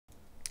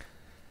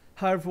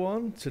Hi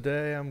everyone,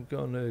 today I'm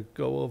going to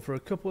go over a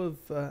couple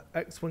of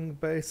X-Wing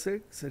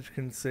basics. As you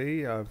can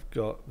see, I've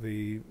got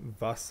the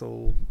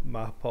Vassal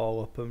map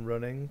all up and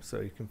running,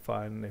 so you can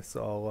find this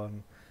all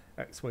on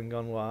X-Wing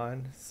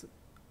Online. It's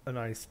a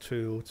nice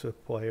tool to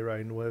play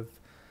around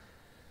with.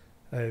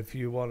 If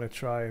you want to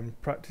try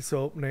and practice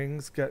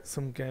openings, get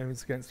some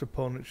games against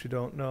opponents you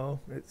don't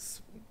know.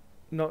 It's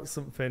not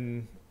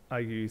something I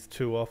use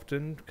too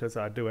often because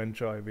I do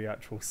enjoy the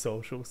actual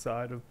social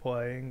side of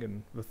playing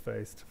and the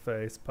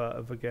face-to-face part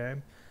of the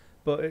game,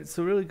 but it's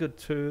a really good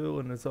tool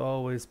and there's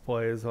always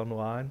players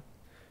online,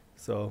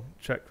 so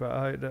check that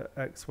out at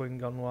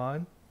X-Wing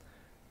Online.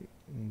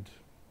 And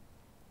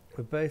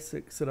the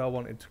basics that I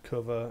wanted to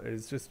cover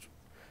is just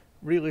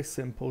really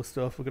simple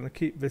stuff. We're going to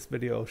keep this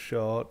video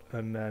short,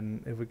 and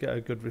then if we get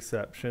a good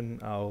reception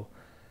I'll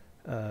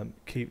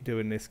keep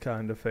doing this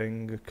kind of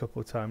thing a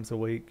couple of times a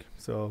week.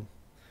 So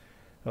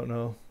I don't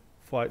know,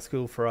 flight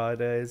school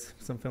Fridays,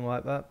 something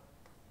like that.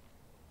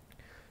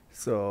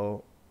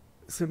 So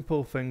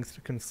simple things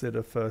to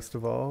consider first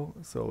of all.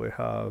 So we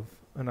have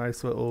a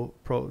nice little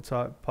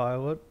prototype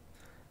pilot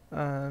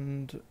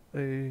and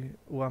a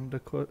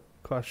Lambda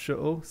class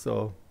shuttle.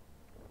 So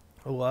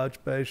a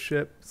large base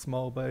ship,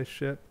 small base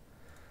ship.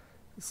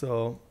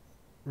 So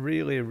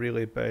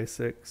really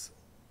basics.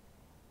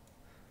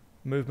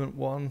 Movement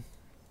 1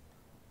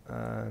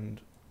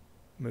 and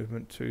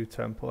movement 2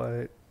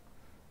 template.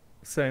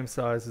 Same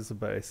size as the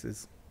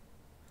bases,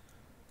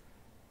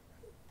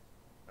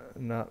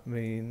 and that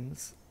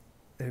means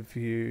if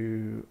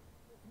you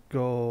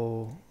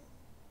go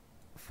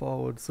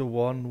forwards a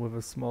 1 with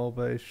a small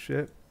base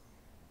ship,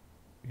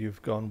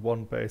 you've gone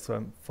 1 base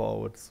length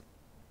forwards.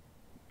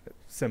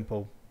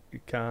 Simple.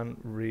 You can't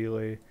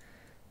really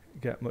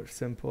get much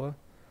simpler.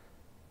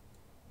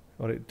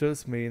 What it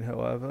does mean,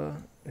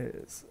 however,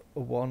 is a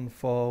 1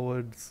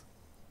 forwards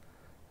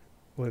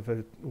with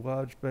a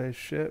large base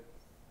ship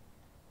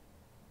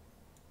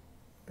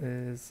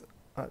is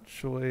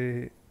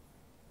actually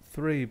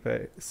 3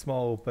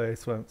 small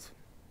base lengths.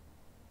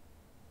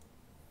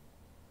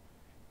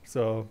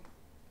 So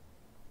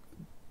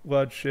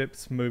large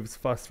ships moves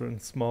faster than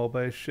small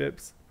base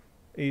ships.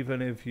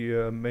 Even if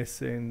you're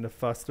missing the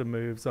faster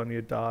moves on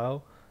your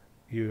dial,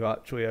 you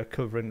actually are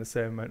covering the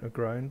same amount of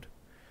ground.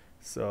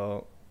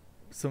 So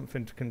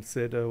something to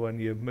consider when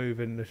you're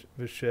moving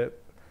the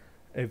ship.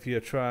 If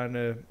you're trying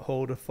to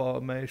hold a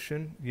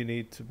formation, you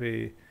need to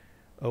be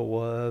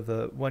aware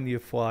that when you're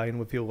flying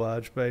with your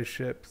large base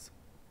ships,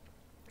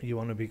 you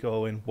want to be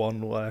going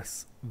 1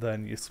 less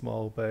than your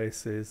small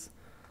bases,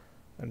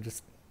 and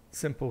just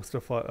simple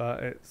stuff like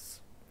that.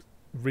 It's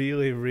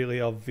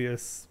really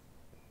obvious,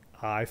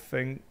 I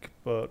think,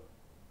 but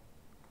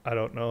I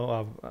don't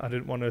know. I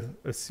didn't want to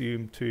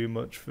assume too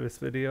much for this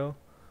video.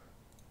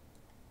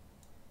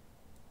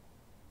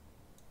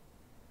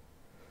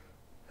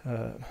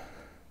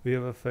 The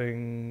other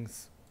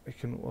things we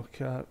can look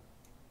at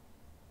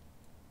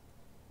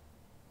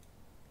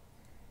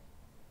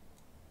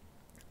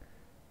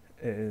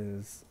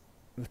is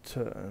the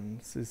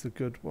turns is a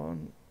good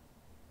one.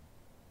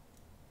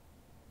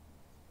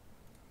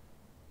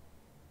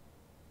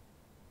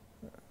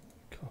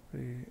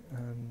 Copy,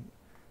 and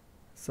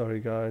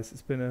sorry guys,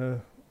 it's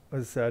been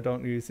as I say, I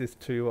don't use this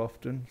too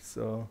often,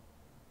 so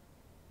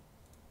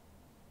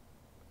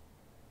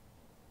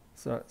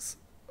that's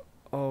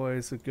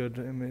always a good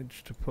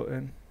image to put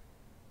in.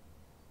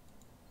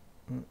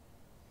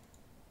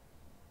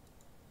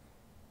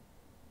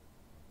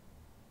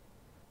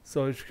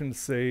 So as you can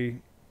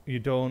see, you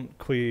don't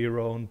clear your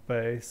own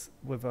base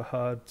with a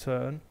hard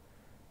turn,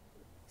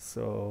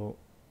 so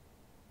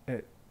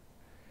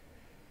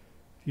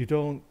you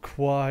don't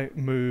quite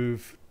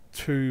move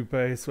 2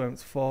 base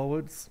lengths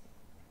forwards,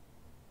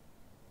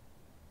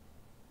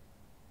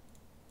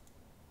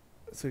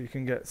 so you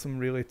can get some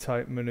really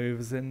tight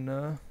maneuvers in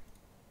there.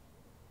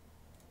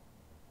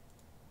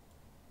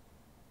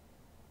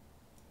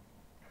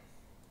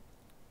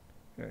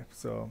 Okay,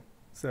 so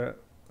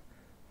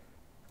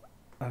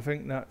I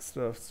think that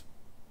stuff's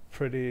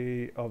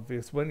pretty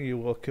obvious. When you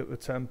look at the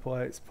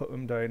templates, put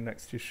them down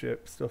next to your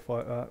ship, stuff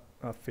like that,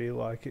 I feel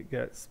like it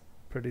gets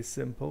pretty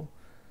simple.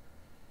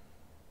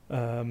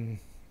 The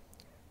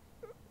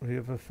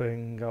other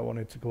thing I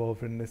wanted to go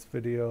over in this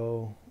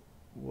video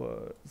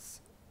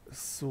was a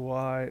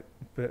slight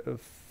bit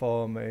of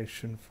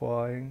formation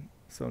flying,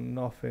 so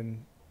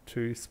nothing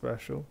too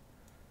special.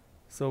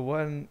 So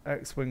when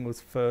X-Wing was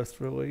first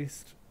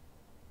released,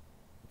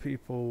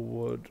 people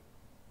would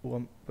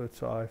lump the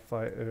TIE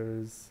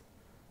fighters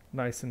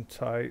nice and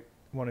tight,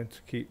 wanting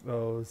to keep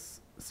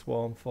those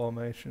swarm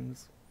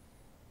formations.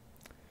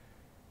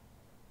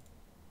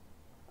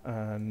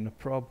 And the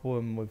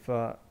problem with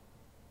that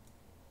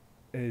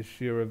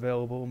is your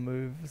available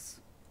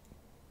moves.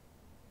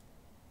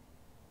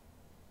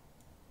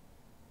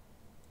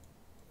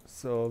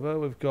 So there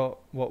we've got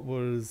what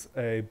was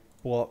a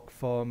block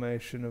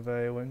formation of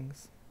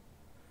A-Wings.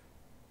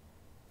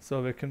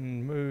 So they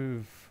can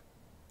move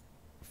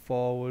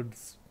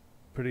forwards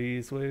pretty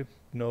easily,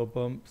 no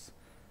bumps.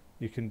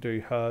 You can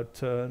do hard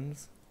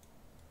turns,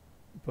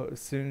 But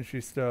as soon as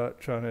you start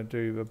trying to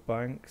do the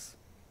banks,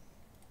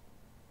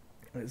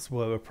 it's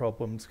where the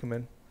problems come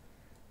in.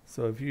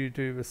 So if you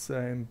do the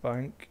same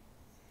bank,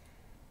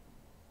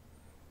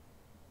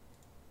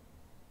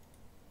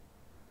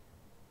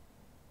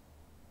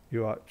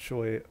 you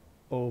actually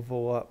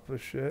overlap the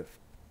shift.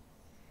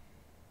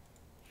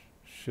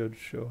 Should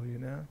show you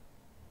now.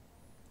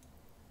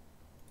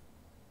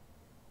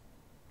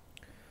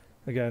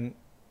 Again,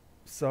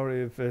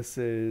 sorry if this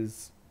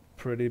is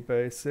pretty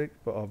basic,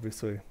 but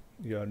obviously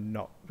you're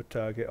not the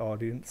target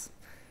audience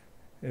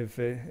if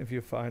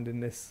you're finding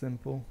this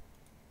simple.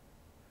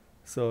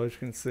 So as you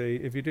can see,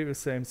 if you do the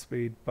same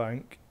speed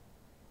bank,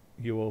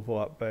 you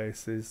overlap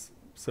bases,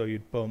 so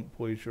you'd bump,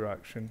 lose your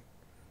action.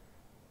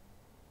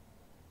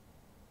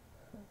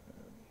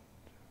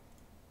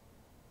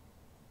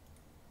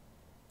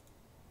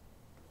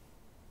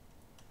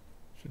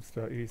 Should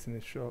start using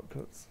these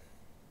shortcuts.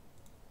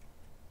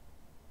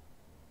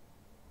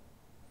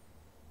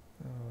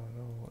 Oh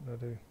no, what did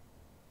I do?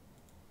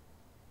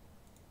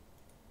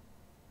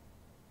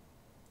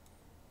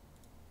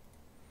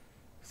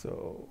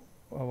 So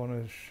I want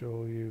to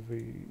show you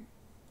the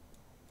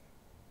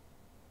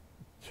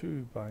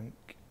 2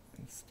 bank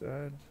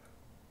instead.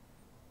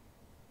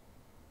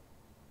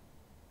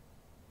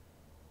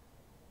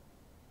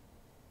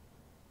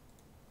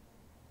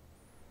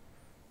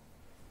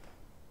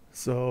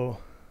 So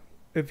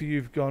if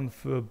you've gone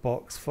for a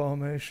box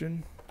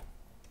formation,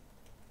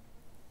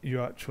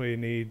 you actually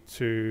need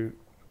to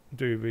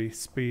do the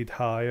speed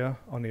higher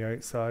on the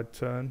outside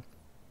turn.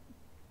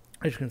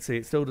 As you can see,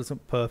 it still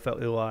doesn't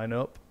perfectly line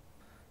up,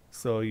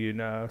 so you're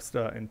now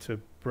starting to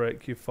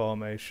break your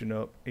formation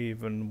up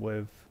even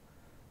with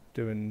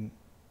doing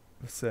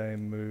the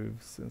same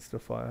moves and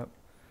stuff like that.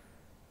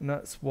 And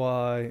that's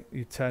why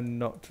you tend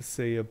not to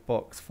see a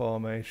box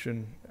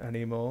formation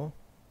anymore.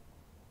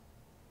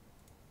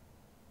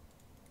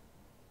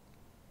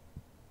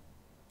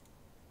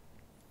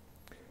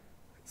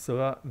 So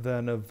that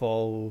then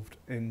evolved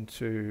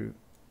into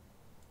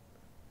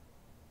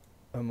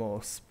a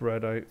more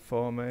spread out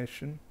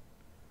formation.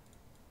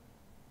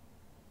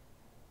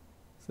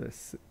 So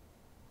this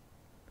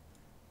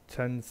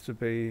tends to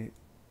be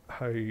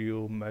how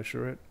you'll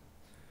measure it.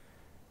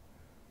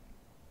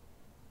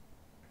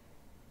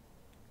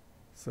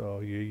 So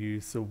you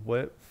use the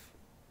width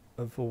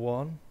of the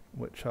one,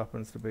 which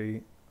happens to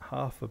be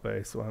half a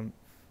base length.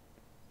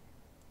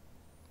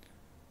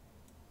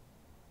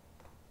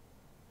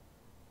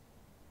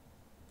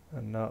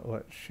 And that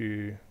lets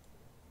you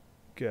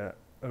get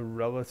a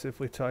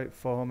relatively tight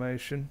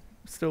formation.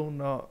 Still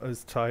not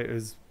as tight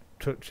as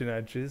touching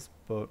edges,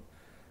 but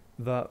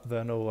that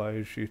then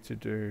allows you to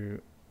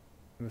do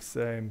the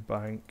same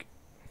bank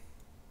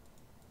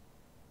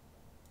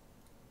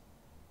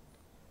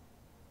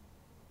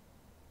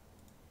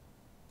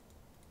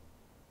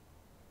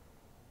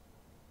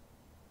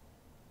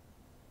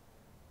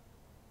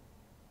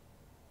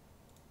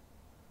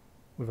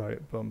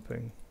without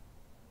bumping.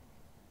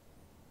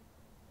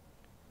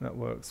 That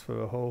works for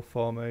the whole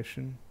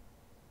formation.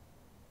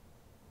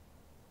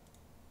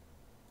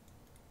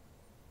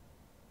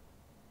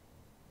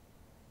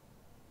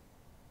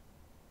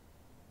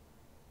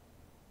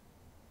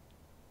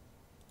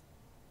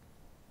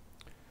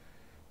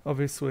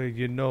 Obviously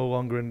you're no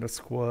longer in the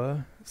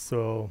square,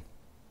 so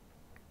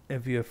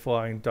if you're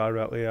flying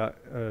directly at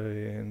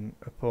an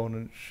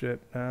opponent's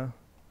ship now,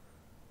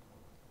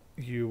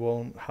 you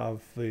won't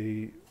have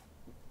the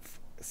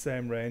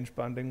same range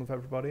banding with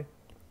everybody.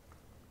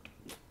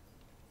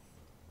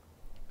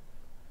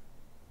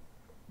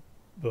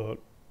 But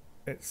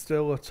it's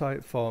still a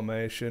tight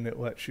formation. It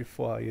lets you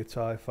fly your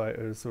TIE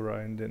fighters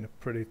around in a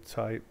pretty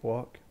tight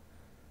block.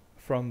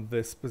 From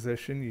this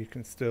position you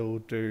can still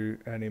do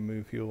any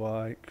move you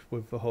like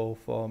with the whole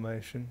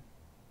formation.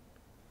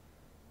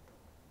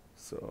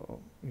 So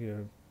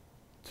your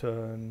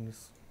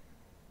turns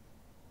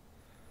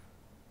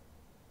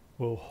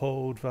will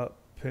hold that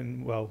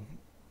pin, well,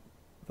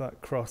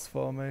 that cross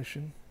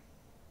formation.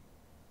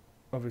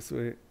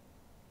 Obviously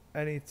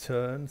any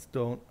turns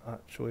don't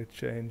actually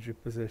change your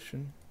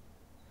position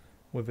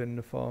within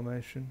the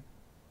formation.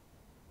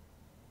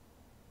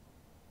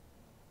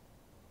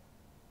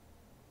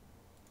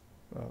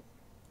 Well,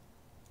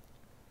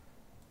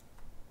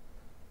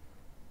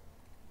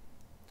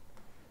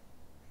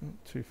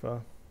 not too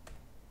far.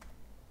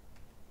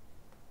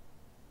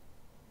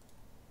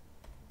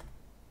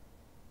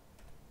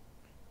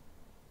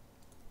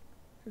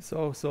 It's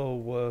also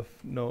worth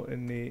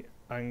noting the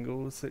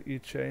angles that you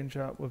change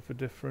at with the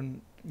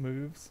different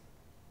moves.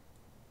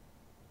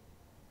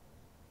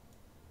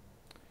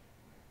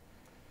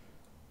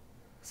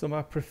 So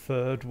my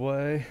preferred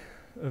way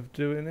of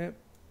doing it,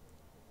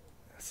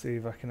 let's see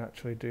if I can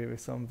actually do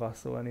this on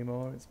Vassal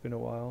anymore, it's been a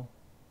while.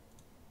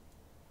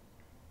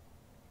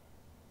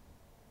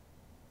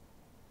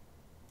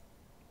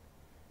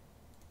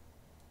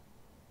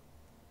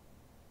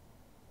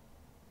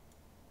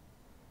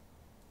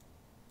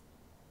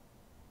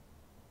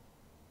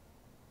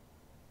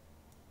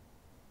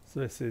 So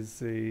this is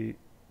the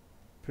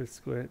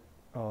Pisquet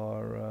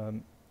or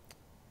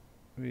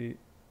the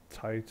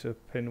tighter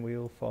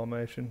pinwheel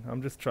formation.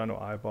 I'm just trying to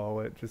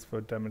eyeball it just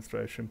for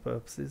demonstration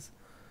purposes.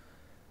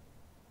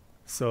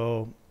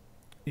 So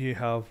you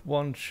have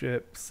one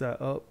ship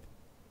set up,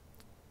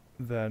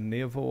 then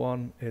the other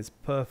one is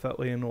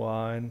perfectly in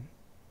line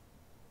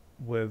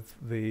with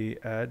the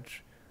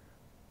edge,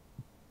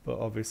 but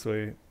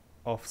obviously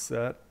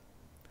offset,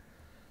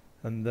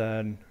 and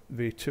then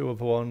the two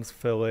other ones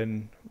fill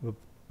in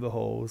the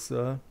holes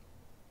there.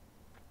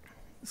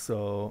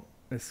 So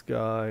this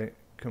guy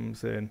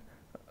comes in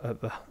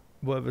at the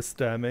where the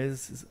stem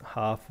is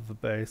half of the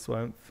base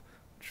length,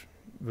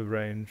 the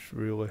range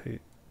ruler heat,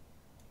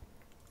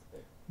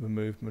 the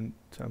movement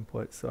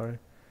template, sorry.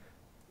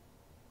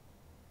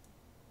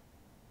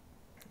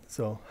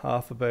 So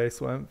half a base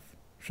length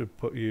should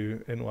put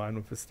you in line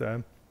with the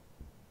stem,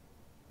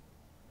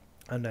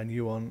 and then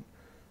you want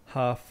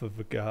half of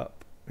the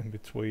gap in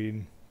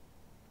between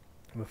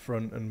the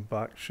front and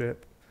back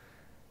ship,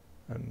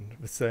 and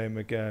the same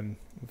again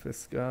with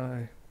this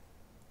guy.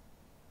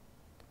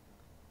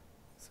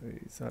 So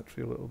he's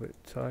actually a little bit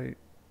tight,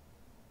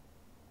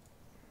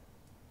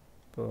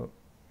 but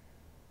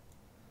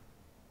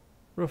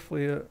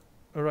roughly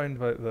around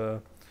about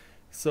there.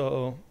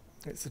 So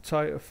it's a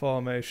tighter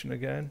formation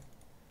again.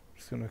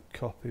 Just going to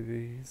copy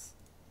these.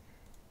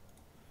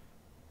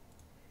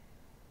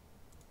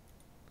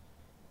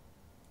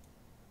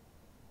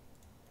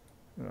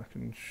 And I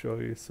can show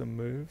you some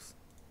moves.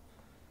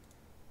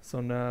 So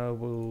now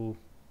we'll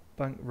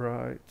bank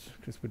right,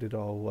 because we did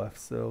all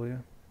lefts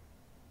earlier.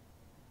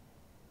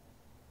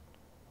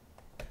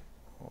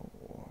 All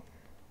one.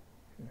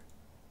 Okay.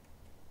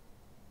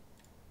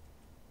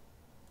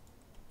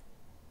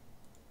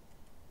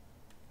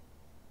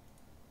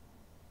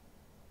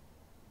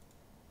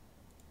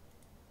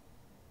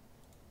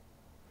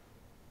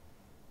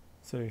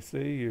 So you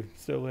see, you're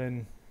still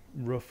in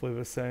roughly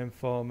the same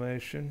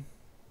formation.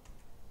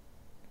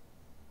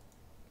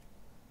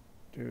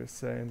 Do the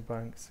same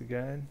banks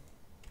again.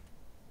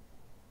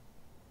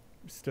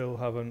 You still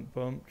haven't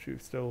bumped, you're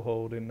still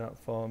holding that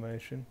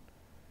formation.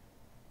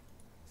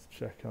 Let's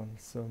check on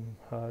some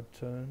hard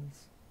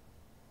turns.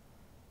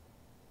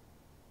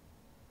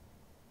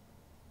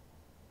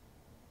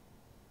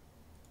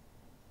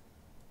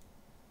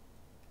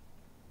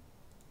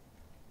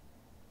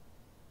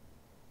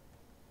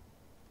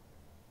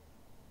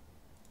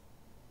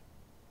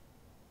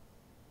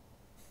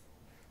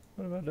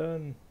 What have I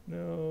done?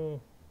 No.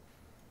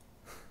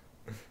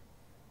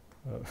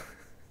 Oh,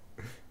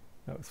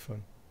 that was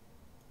fun.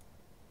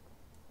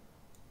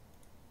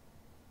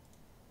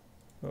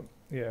 Oh,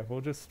 yeah,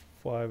 we'll just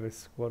fly this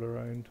squad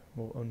around.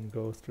 We'll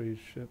unghost these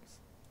ships.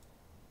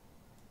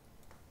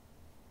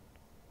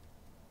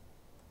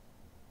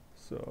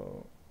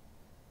 So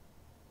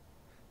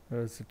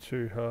there's the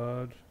two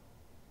hard,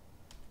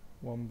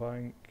 one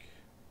bank,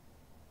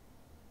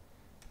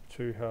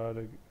 two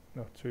hard,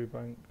 no, two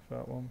bank,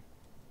 that one.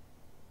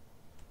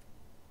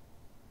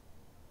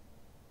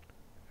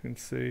 You can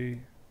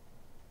see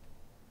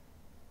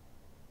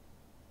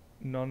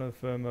none of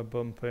them are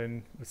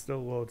bumping, there's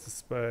still loads of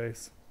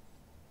space.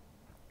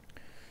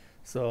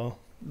 So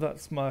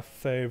that's my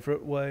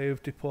favourite way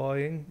of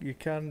deploying. You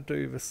can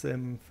do the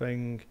same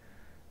thing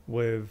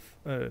with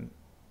a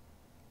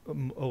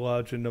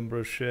larger number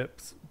of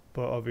ships,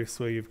 but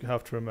obviously you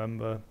have to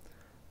remember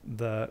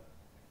that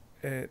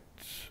it,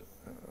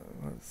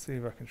 let's see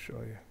if I can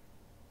show you.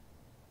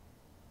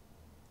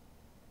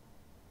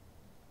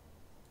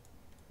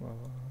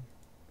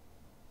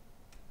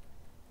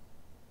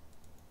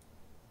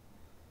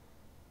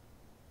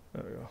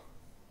 There we go.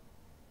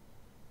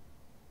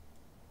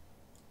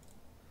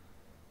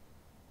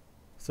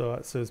 So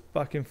that says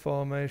back in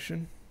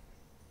formation.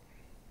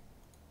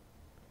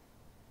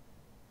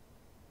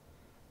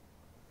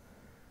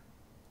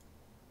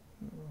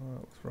 Oh,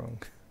 that was wrong.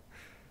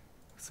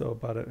 So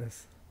bad at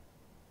this.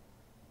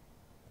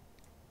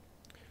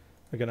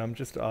 Again, I'm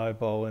just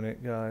eyeballing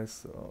it, guys,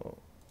 so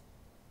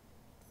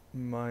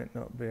might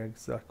not be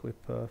exactly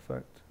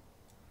perfect.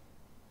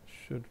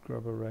 Should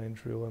grab a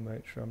range ruler,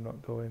 make sure I'm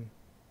not going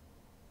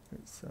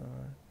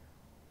inside.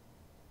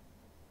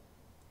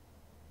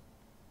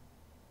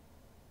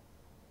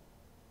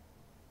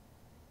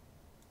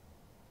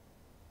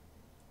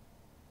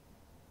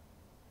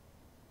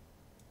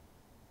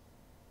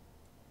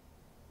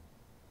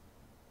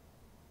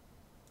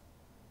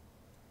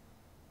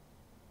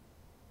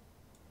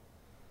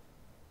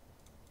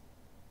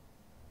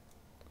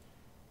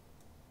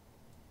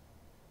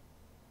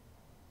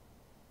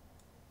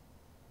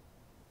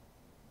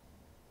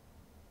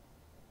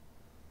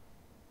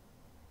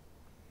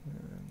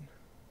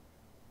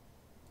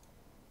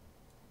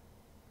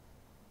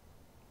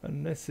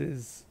 And this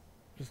is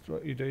just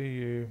what you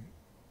do.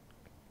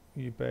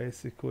 You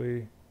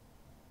basically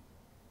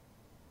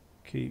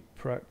keep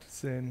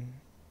practicing.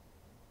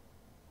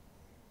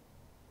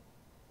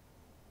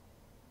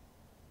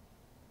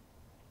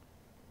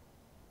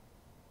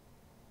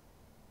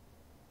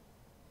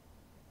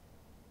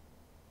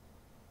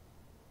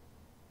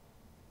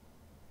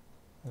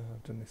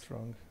 I've done this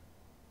wrong.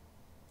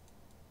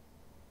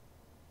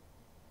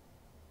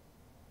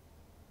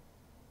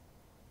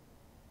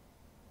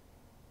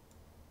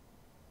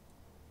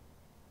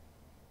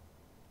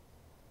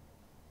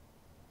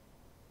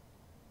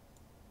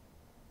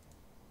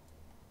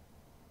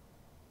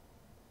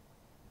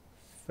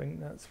 think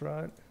that's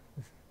right.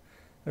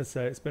 As I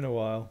say, it's been a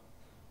while,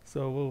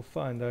 so we'll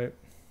find out.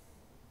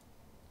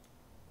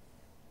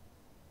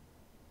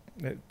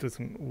 It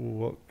doesn't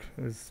look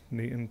as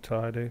neat and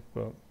tidy,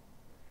 but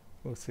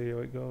we'll see how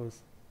it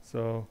goes.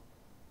 So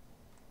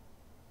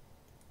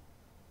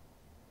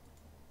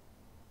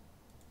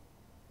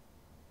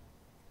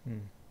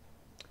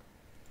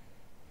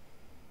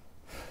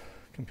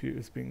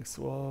computer's being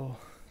slow.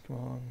 Come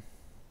on.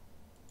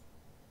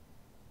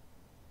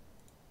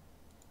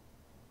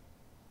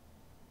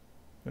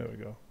 There we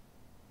go.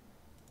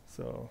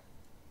 So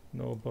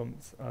no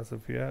bumps as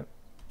of yet.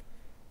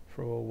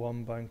 Throw a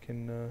one bank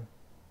in there.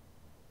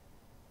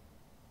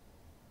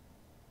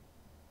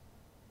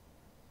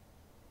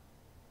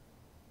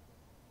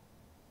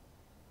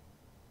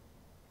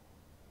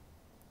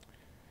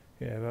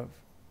 Yeah, that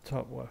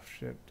top left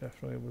ship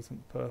definitely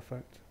wasn't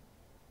perfect.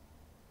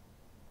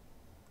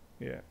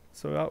 Yeah,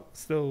 so that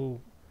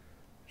still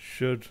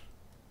should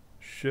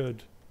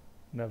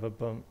never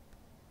bump.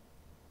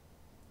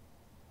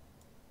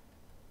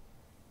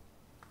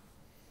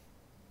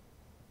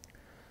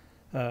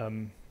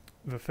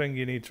 The thing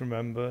you need to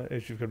remember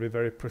is you've got to be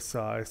very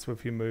precise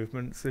with your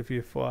movements if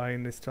you're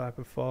flying this type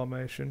of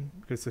formation,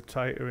 because the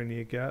tighter in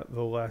you get,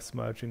 the less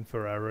margin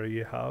for error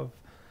you have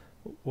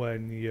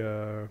when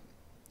you're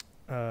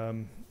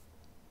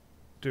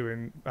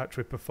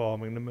actually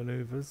performing the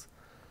maneuvers.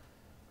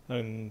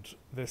 And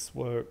this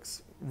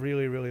works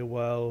really, really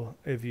well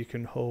if you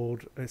can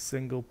hold a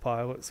single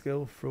pilot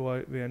skill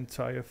throughout the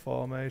entire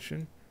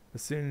formation.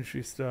 As soon as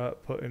you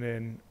start putting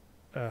in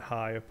a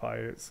higher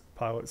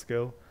pilot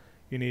skill,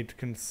 you need to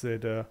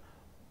consider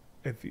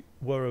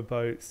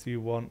whereabouts you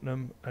want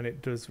them, and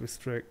it does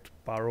restrict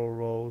barrel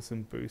rolls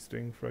and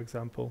boosting, for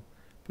example.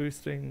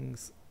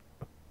 Boosting's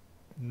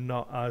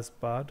not as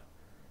bad,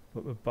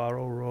 but the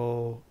barrel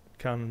roll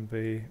can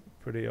be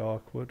pretty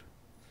awkward.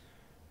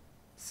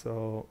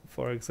 So,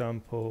 for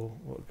example,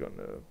 we're going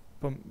to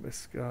bump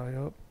this guy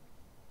up.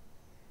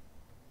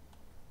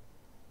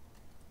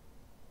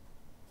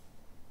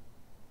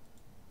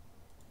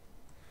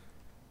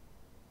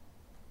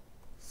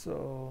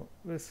 So,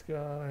 this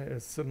guy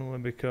has suddenly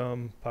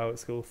become pilot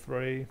skill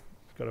 3.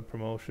 Got a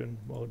promotion,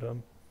 well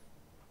done.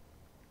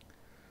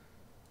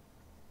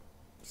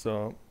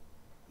 So,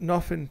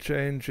 nothing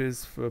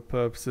changes for the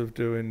purpose of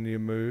doing your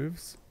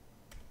moves.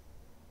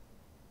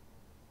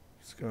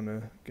 Just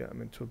gonna get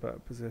them into a better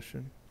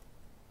position.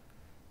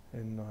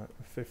 In like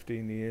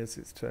 15 years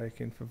it's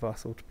taken for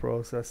Vassal to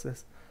process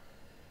this.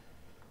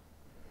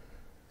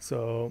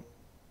 So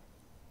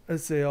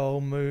as they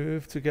all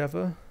move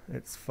together,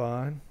 it's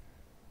fine.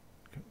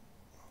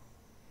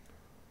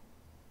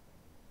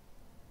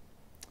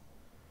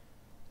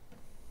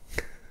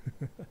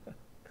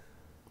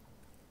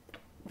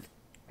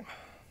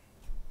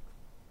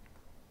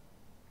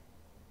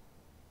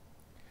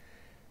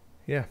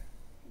 Yeah,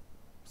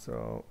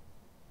 so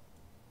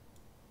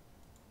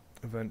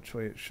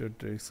eventually it should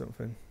do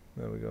something.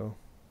 There we go.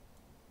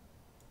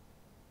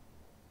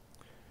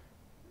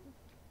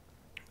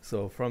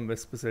 So from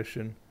this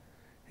position,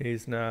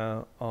 he's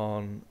now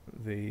on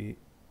the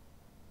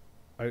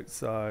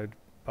outside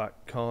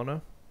back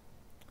corner.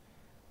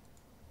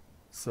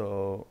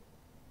 So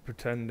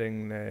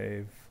pretending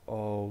they've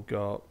all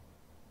got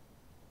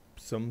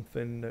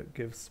something that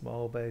gives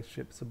small base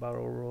ships a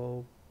barrel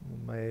roll.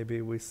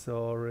 Maybe we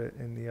saw it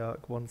in the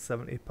Arc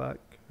 170 pack,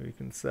 who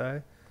can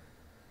say.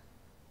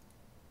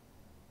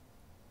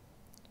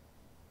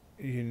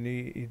 You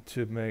need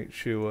to make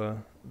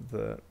sure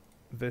that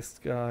this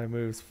guy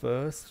moves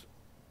first.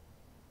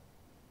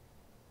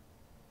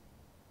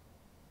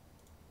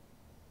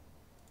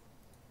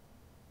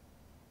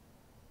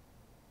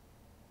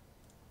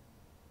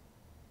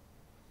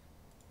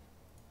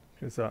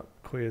 Because that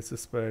clears the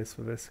space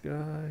for this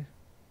guy.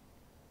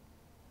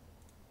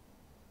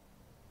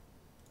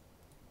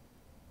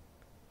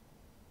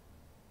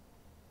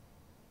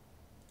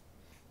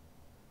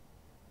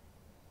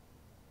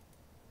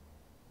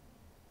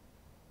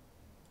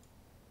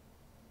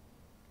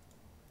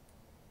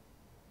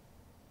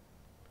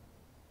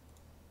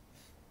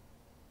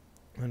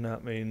 And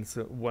that means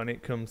that when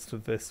it comes to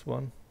this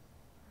one,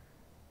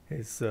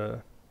 and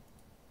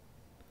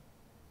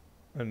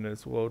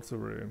there's loads of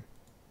room.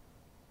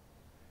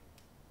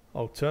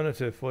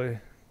 Alternatively,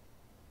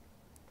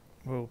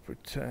 we'll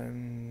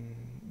pretend,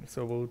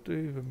 so we'll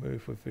do the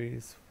move with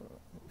these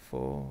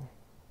four.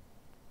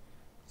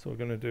 So we're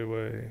going to do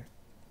a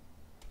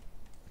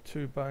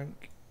 2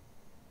 bank.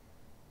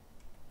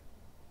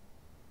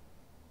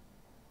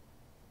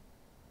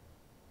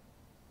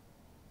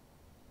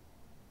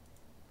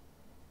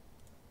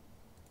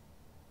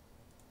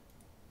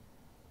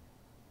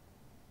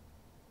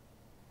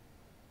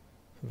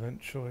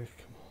 Eventually,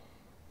 come on.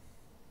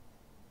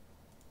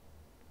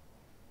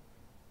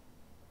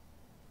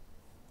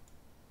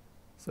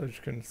 So as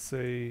you can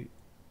see,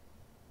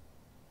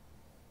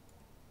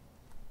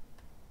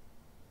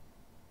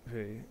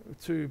 the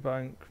 2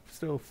 bank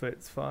still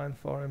fits fine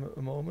for him at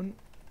the moment.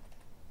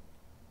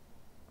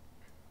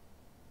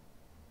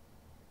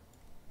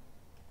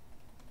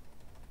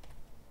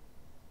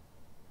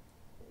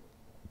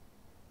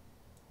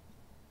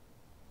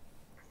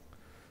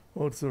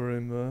 What's the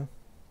room there?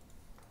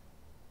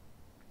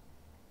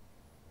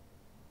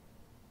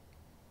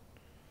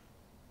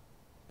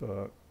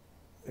 But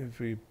if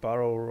we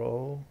barrel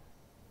roll,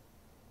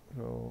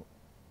 go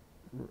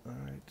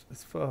right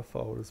as far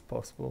forward as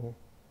possible.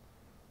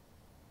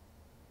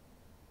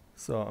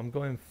 So I'm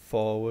going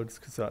forwards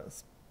because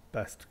that's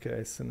best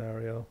case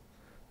scenario,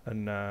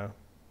 and now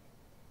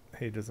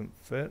he doesn't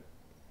fit.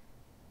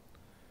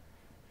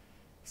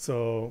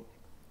 So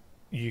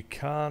you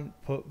can't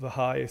put the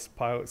highest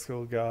pilot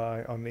skill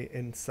guy on the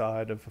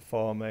inside of a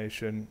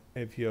formation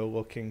if you're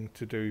looking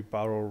to do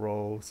barrel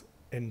rolls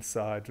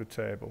inside the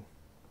table.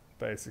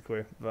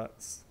 Basically,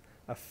 that's,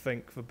 I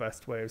think, the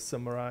best way of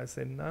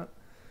summarizing that.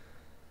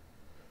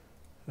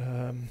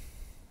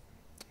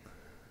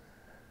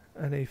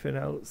 Anything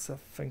else? I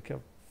think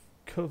I've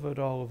covered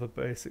all of the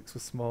basics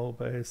of small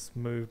base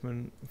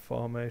movement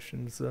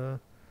formations there.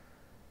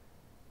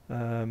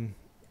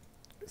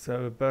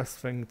 So the best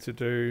thing to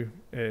do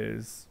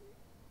is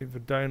either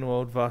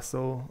download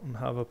Vassal and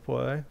have a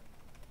play,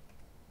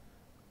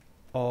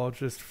 or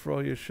just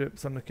throw your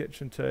ships on the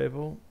kitchen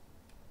table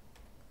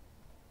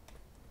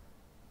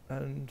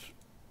and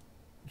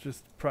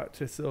just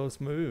practice those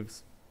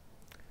moves.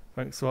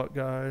 Thanks a lot,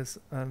 guys,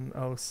 and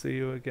I'll see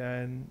you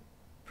again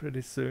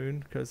pretty soon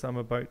because I'm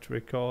about to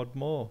record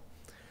more.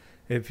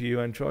 If you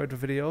enjoyed the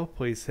video,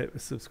 please hit the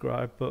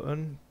subscribe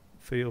button.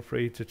 Feel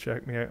free to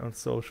check me out on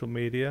social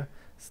media.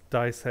 It's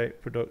Dice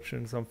Hate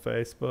Productions on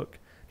Facebook,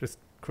 just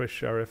Chris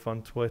Sheriff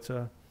on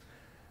Twitter.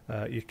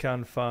 You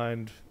can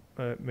find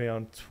me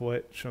on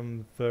Twitch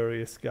on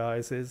various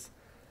guises.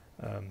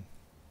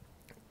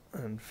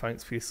 And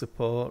thanks for your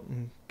support,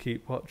 and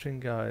keep watching,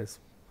 guys.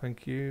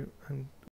 Thank you, and